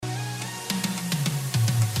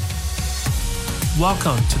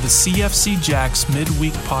Welcome to the CFC Jacks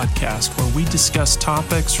Midweek Podcast, where we discuss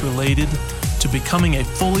topics related to becoming a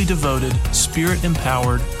fully devoted,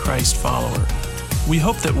 Spirit-empowered Christ follower. We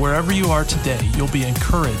hope that wherever you are today, you'll be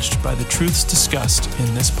encouraged by the truths discussed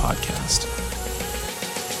in this podcast.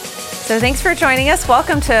 So thanks for joining us.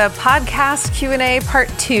 Welcome to Podcast Q&A Part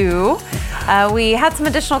 2. We had some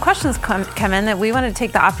additional questions come in that we wanted to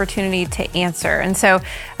take the opportunity to answer. And so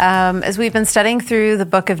as we've been studying through the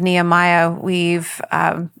book of Nehemiah, we've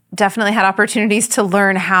definitely had opportunities to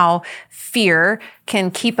learn how fear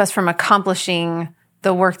can keep us from accomplishing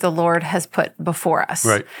the work the Lord has put before us.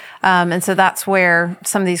 Right. And so that's where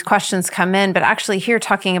some of these questions come in, but actually here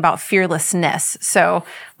talking about fearlessness. So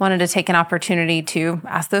wanted to take an opportunity to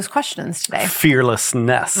ask those questions today.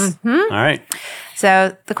 Fearlessness. Mm-hmm. All right.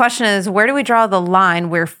 So the question is, where do we draw the line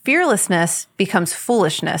where fearlessness becomes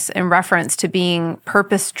foolishness in reference to being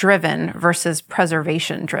purpose-driven versus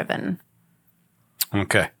preservation-driven?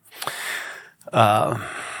 Okay.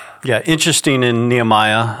 Yeah, interesting in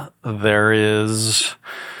Nehemiah, there is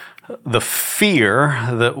the fear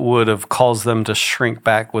that would have caused them to shrink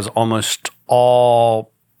back was almost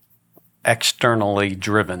all externally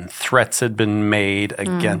driven. Threats had been made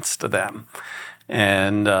against them.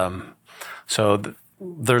 And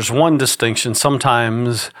there's one distinction.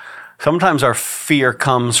 Sometimes our fear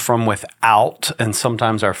comes from without, and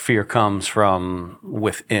sometimes our fear comes from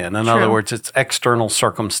within. In other words, it's external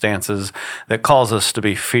circumstances that cause us to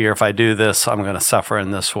be fear. If I do this, I'm going to suffer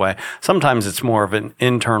in this way. Sometimes it's more of an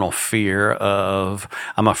internal fear of,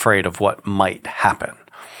 I'm afraid of what might happen.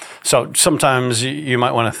 So sometimes you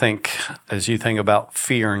might want to think, as you think about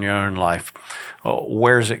fear in your own life,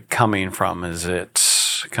 where's it coming from? Is it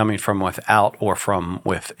coming from without or from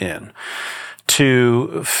within?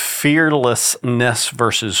 To fearlessness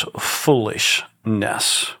versus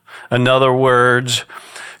foolishness. In other words,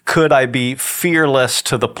 could I be fearless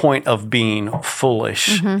to the point of being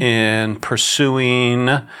foolish in pursuing,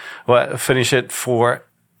 in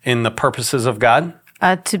the purposes of God?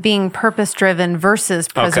 To being purpose-driven versus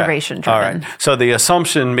preservation-driven. Okay. All right. So the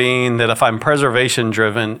assumption being that if I'm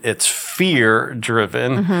preservation-driven, it's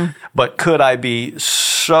fear-driven. But could I be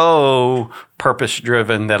so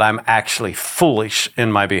purpose-driven that I'm actually foolish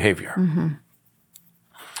in my behavior?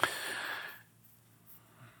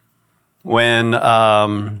 When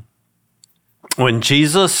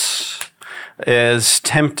Jesus is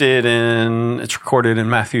tempted it's recorded in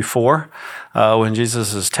Matthew 4, when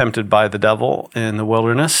Jesus is tempted by the devil in the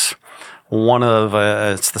wilderness,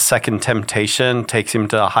 it's the second temptation, takes him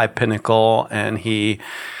to a high pinnacle, and he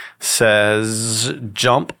says,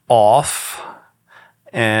 jump off,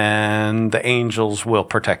 and the angels will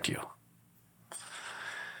protect you.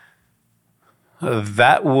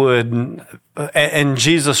 And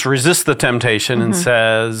Jesus resists the temptation and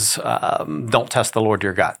says, don't test the Lord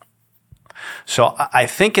your God. So I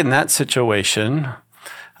think in that situation,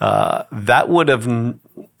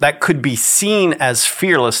 that could be seen as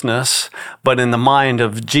fearlessness, but in the mind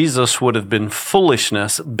of Jesus would have been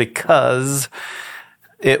foolishness because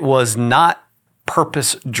it was not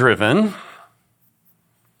purpose-driven.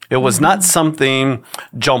 It was not something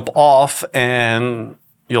jump off and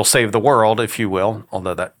you'll save the world, if you will,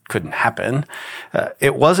 although that couldn't happen.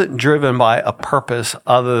 It wasn't driven by a purpose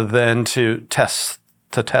other than to test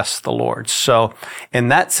the Lord. So in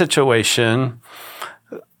that situation,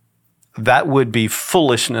 that would be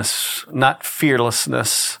foolishness, not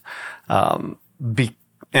fearlessness. And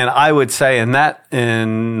I would say in that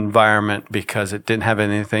environment, because it didn't have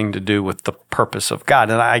anything to do with the purpose of God.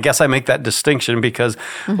 And I guess I make that distinction because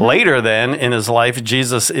later then in his life,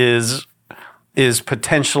 Jesus is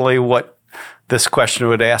potentially what this question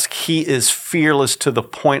would ask. He is fearless to the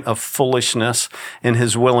point of foolishness in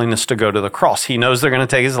his willingness to go to the cross. He knows they're going to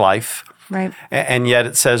take his life. Right. And yet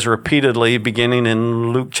it says repeatedly, beginning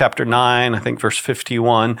in Luke chapter 9, I think verse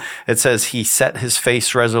 51, it says he set his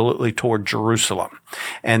face resolutely toward Jerusalem.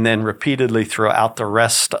 And then repeatedly throughout the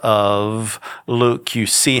rest of Luke, you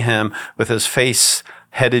see him with his face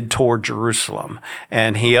headed toward Jerusalem.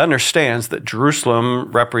 And he understands that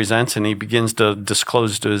Jerusalem represents, and he begins to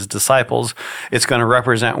disclose to his disciples, it's going to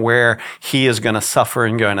represent where he is going to suffer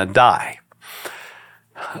and going to die.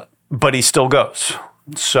 But he still goes.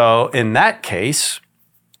 So in that case,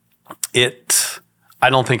 I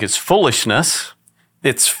don't think it's foolishness.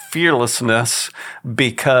 It's fearlessness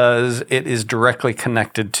because it is directly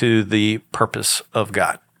connected to the purpose of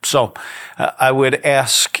God. So I would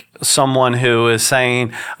ask someone who is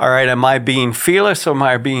saying, all right, am I being fearless or am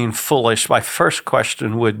I being foolish? My first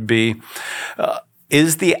question would be,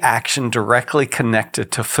 is the action directly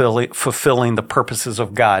connected to fulfilling the purposes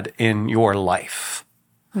of God in your life?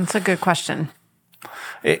 That's a good question.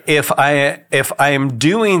 If I am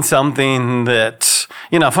doing something that,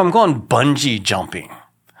 if I'm going bungee jumping,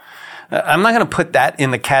 I'm not going to put that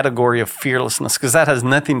in the category of fearlessness because that has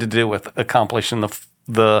nothing to do with accomplishing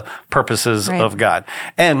the purposes of God.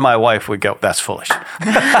 And my wife would go, that's foolish.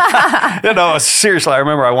 Seriously, I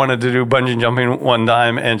remember I wanted to do bungee jumping one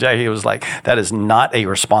time, and Jackie was like, that is not a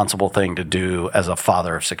responsible thing to do as a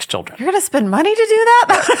father of 6 children. You're going to spend money to do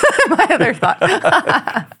that? My other thought.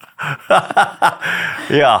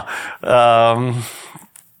 Yeah.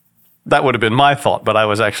 That would have been my thought, but I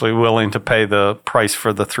was actually willing to pay the price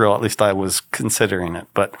for the thrill. At least I was considering it.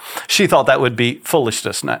 But she thought that would be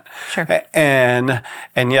foolishness. Sure. And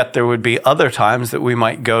yet there would be other times that we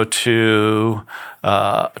might go to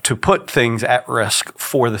put things at risk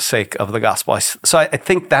for the sake of the gospel. So I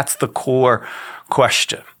think that's the core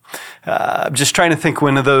question. I'm just trying to think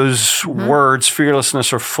when those words,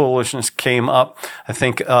 fearlessness or foolishness, came up. I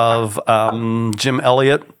think of Jim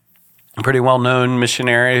Elliot, a pretty well-known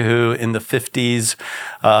missionary who in the 50s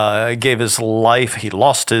gave his life. He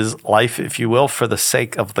lost his life, if you will, for the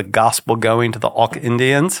sake of the gospel going to the Auca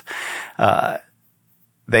Indians.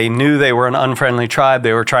 They knew they were an unfriendly tribe.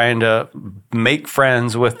 They were trying to make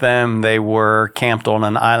friends with them. They were camped on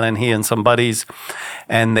an island, he and some buddies,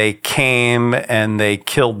 and they came and they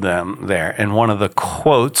killed them there. And one of the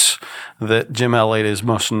quotes that Jim Elliot is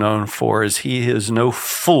most known for is, "He is no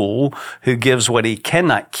fool who gives what he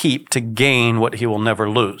cannot keep to gain what he will never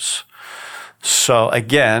lose." So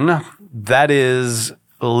again, that is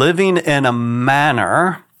living in a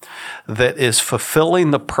manner that is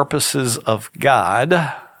fulfilling the purposes of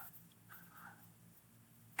God.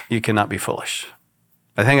 You cannot be foolish.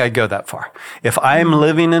 I think I'd go that far. If I'm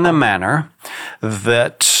living in a manner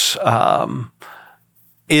that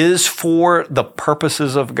is for the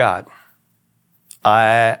purposes of God,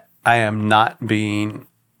 I am not being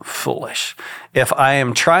foolish. If I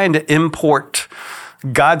am trying to import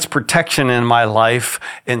God's protection in my life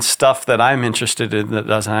and stuff that I'm interested in that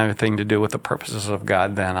doesn't have anything to do with the purposes of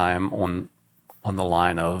God, then I am on the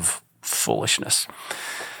line of foolishness.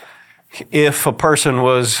 If a person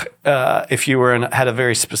was, if you had a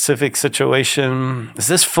very specific situation, is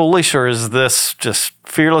this foolish or is this just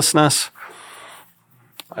fearlessness?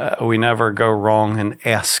 We never go wrong in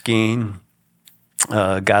asking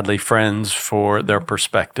godly friends for their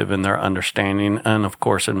perspective and their understanding, and of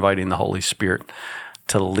course, inviting the Holy Spirit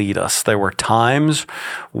to lead us. There were times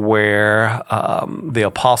where the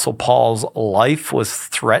Apostle Paul's life was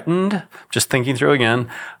threatened. Just thinking through again,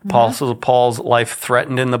 Apostle Paul's life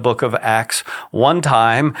threatened in the book of Acts. One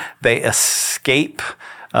time, they escape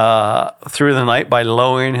through the night by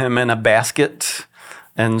lowering him in a basket.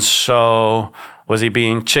 And so, was he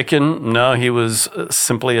being chicken? No, he was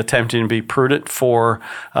simply attempting to be prudent for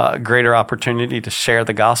greater opportunity to share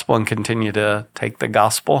the gospel and continue to take the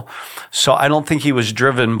gospel. So I don't think he was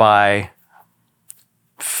driven by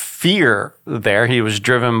fear there. He was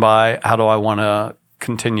driven by, how do I want to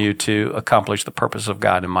continue to accomplish the purpose of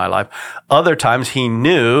God in my life? Other times he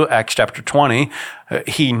knew, Acts chapter 20,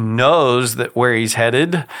 he knows that where he's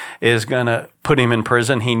headed is going to put him in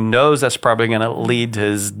prison. He knows that's probably going to lead to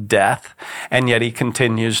his death, and yet he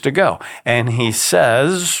continues to go. And he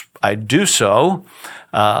says, I do so,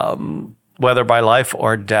 whether by life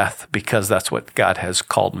or death, because that's what God has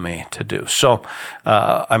called me to do. So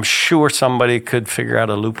I'm sure somebody could figure out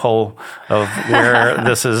a loophole of where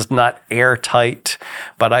this is not airtight,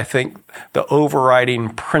 but I think the overriding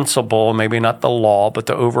principle, maybe not the law, but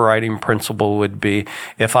the overriding principle would be,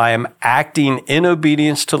 if I am acting in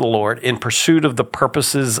obedience to the Lord, in pursuit of the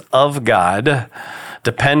purposes of God,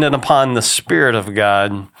 dependent upon the Spirit of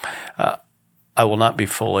God, I will not be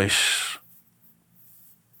foolish.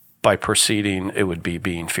 By proceeding, it would be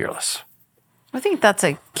being fearless. I think that's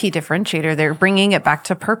a key differentiator there, bringing it back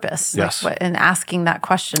to purpose. Yes. And asking that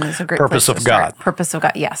question is a great purpose place of to start. God. Purpose of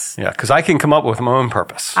God, yes. Yeah, because I can come up with my own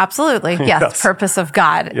purpose. Absolutely, yes. Yes. Purpose of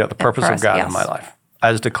God. Yeah, the purpose of God yes. in my life,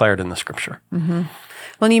 as declared in the Scripture. Mm-hmm.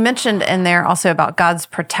 Well, you mentioned in there also about God's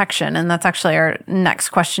protection, and that's actually our next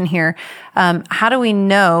question here. How do we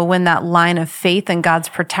know when that line of faith and God's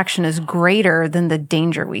protection is greater than the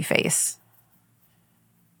danger we face?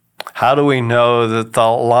 How do we know that the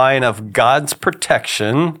line of God's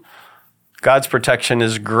protection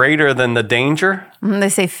is greater than the danger? They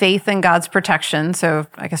say faith in God's protection. So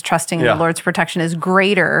I guess trusting in the Lord's protection is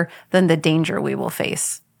greater than the danger we will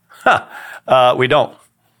face. We don't.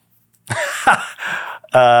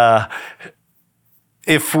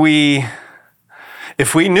 If we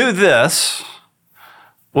knew this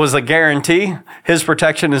was a guarantee, his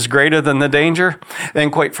protection is greater than the danger,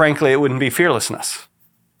 then quite frankly, it wouldn't be fearlessness.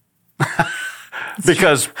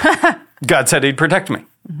 Because God said he'd protect me.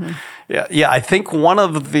 Mm-hmm. Yeah. I think one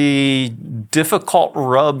of the difficult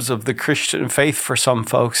rubs of the Christian faith for some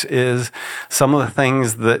folks is some of the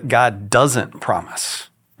things that God doesn't promise.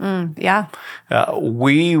 Yeah.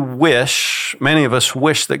 Many of us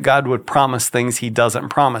wish that God would promise things he doesn't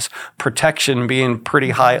promise. Protection being pretty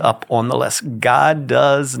high up on the list. God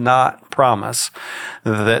does not promise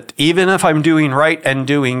that even if I'm doing right and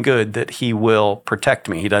doing good, that he will protect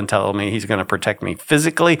me. He doesn't tell me he's going to protect me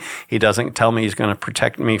physically. He doesn't tell me he's going to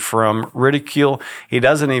protect me from ridicule. He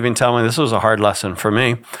doesn't even tell me, this was a hard lesson for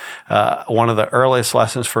me. One of the earliest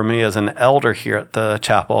lessons for me as an elder here at the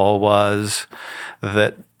chapel was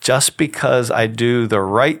that just because I do the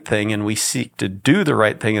right thing and we seek to do the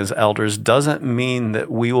right thing as elders doesn't mean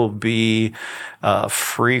that we will be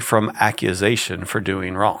free from accusation for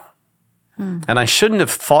doing wrong. And I shouldn't have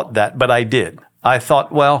thought that, but I did. I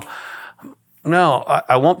thought, well, no,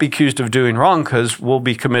 I won't be accused of doing wrong because we'll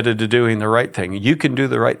be committed to doing the right thing. You can do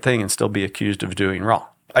the right thing and still be accused of doing wrong.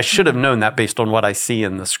 I should have known that based on what I see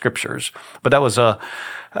in the scriptures. But that was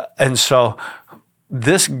and so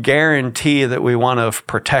this guarantee that we want of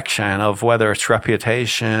protection, of whether it's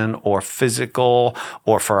reputation or physical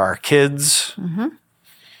or for our kids. Mm-hmm.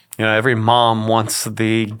 You know, every mom wants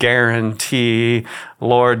the guarantee,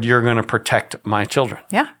 Lord, you're going to protect my children.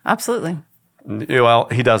 Yeah, absolutely. Well,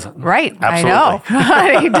 he doesn't. Right. Absolutely.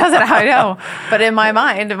 I know. He doesn't. I know. But in my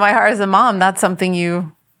mind, in my heart as a mom, that's something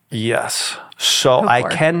you. Yes. So I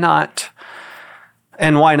cannot.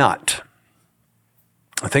 And why not?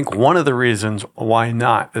 I think one of the reasons why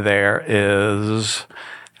not there is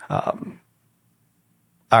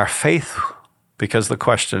our faith, because the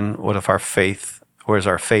question, what if our faith, where's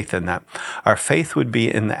our faith in that? Our faith would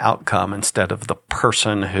be in the outcome instead of the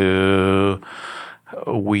person who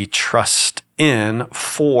we trust in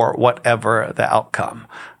for whatever the outcome.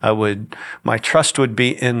 My trust would be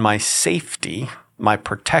in my safety, my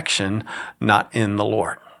protection, not in the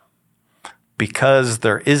Lord. Because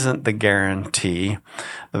there isn't the guarantee,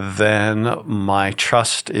 then my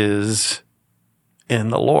trust is in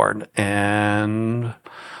the Lord and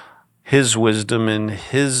his wisdom and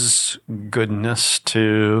his goodness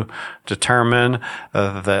to determine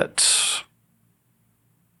that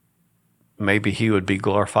maybe he would be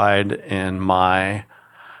glorified in my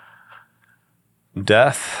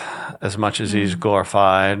death as much as he's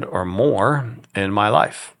glorified or more in my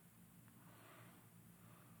life.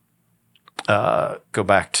 Go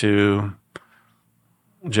back to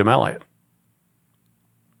Jim Elliot.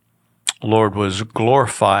 Lord was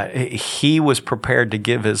glorified. He was prepared to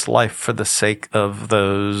give his life for the sake of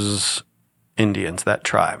those Indians, that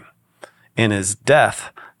tribe. In his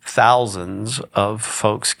death, thousands of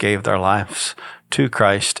folks gave their lives to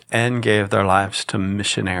Christ and gave their lives to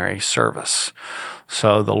missionary service.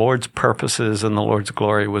 So the Lord's purposes and the Lord's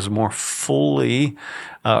glory was more fully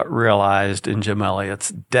realized in Jim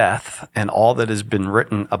Elliot's death and all that has been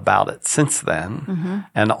written about it since then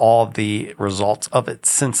and all the results of it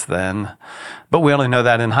since then. But we only know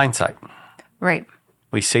that in hindsight. Right.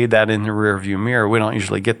 We see that in the rearview mirror. We don't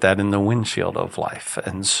usually get that in the windshield of life.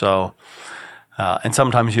 And so, and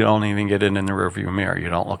sometimes you don't even get it in the rearview mirror. You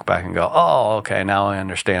don't look back and go, oh, okay, now I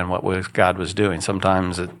understand what God was doing.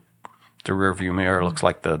 Sometimes the rearview mirror looks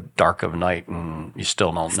like the dark of night, and you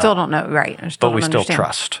still don't know. Still don't know, right? But we still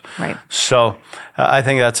trust, right? So I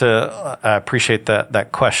think I appreciate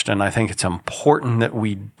that question. I think it's important that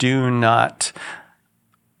we do not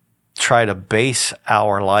try to base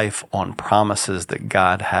our life on promises that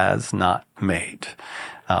God has not made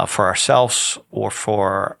for ourselves or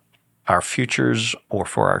for our futures or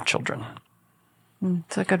for our children.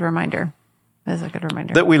 It's a good reminder. It is a good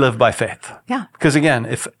reminder. That we live by faith. Yeah. Because again,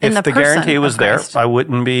 if the guarantee was there, I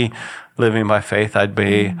wouldn't be living by faith. I'd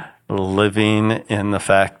be living in the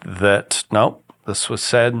fact that, nope, this was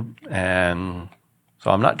said, and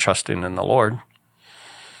so I'm not trusting in the Lord.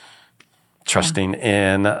 Trusting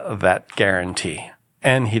in that guarantee.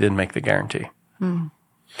 And he didn't make the guarantee.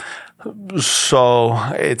 So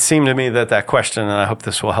it seemed to me that question, and I hope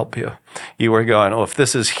this will help you, you were going, if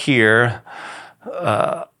this is here,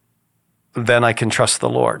 then I can trust the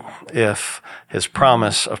Lord if his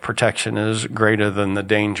promise of protection is greater than the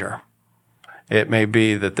danger. It may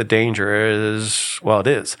be that the danger is, it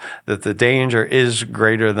is, that the danger is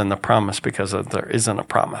greater than the promise because there isn't a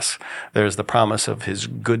promise. There's the promise of his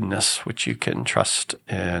goodness, which you can trust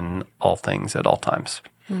in all things at all times.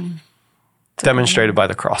 Demonstrated by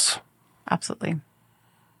the cross. Absolutely.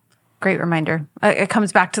 Great reminder. It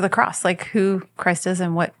comes back to the cross, like who Christ is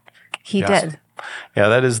and what he did. Yeah,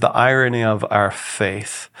 that is the irony of our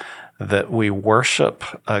faith, that we worship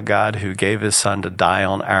a God who gave his son to die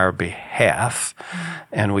on our behalf,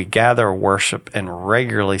 and we gather, worship, and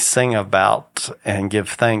regularly sing about and give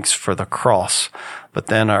thanks for the cross, but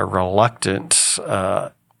then are reluctant,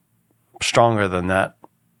 stronger than that,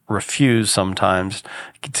 refuse sometimes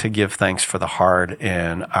to give thanks for the hard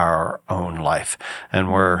in our own life.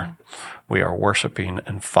 And we are worshiping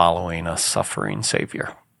and following a suffering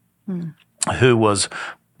Savior who was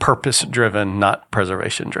purpose-driven, not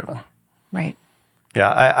preservation-driven. Right.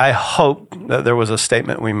 Yeah, I hope that there was a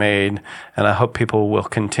statement we made, and I hope people will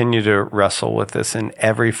continue to wrestle with this in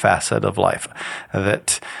every facet of life,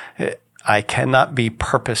 that I cannot be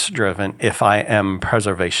purpose-driven if I am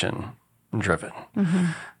preservation-driven.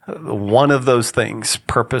 One of those things,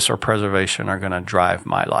 purpose or preservation, are going to drive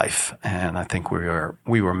my life, and I think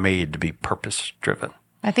we were made to be purpose-driven.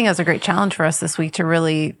 I think that's a great challenge for us this week to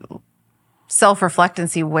really self-reflect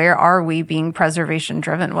and see where are we being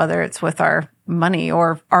preservation-driven, whether it's with our money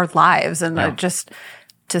or our lives, and just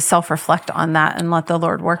to self-reflect on that and let the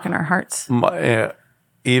Lord work in our hearts.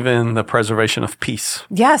 Even the preservation of peace.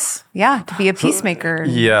 Yes. Yeah. To be a peacemaker.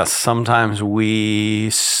 Yes. Sometimes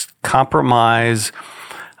we compromise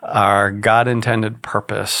our God-intended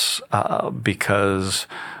purpose because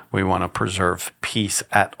we want to preserve peace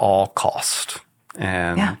at all cost.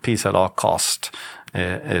 And peace at all cost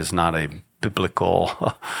is not a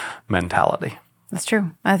biblical mentality. That's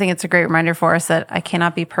true. I think it's a great reminder for us that I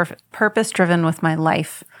cannot be purpose-driven with my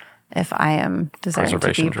life if I am desiring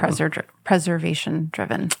to be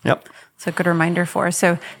preservation-driven. Yep. It's a good reminder for us.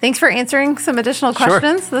 So thanks for answering some additional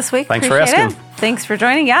questions this week. Thanks Appreciate for asking. it. Thanks for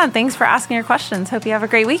joining. Yeah, and thanks for asking your questions. Hope you have a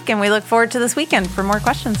great week, and we look forward to this weekend for more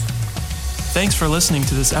questions. Thanks for listening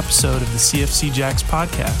to this episode of the CFC Jacks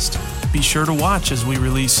podcast. Be sure to watch as we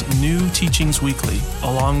release new teachings weekly,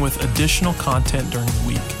 along with additional content during the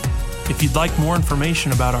week. If you'd like more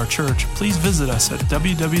information about our church, please visit us at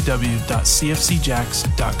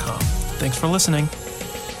www.cfcjacks.com. Thanks for listening.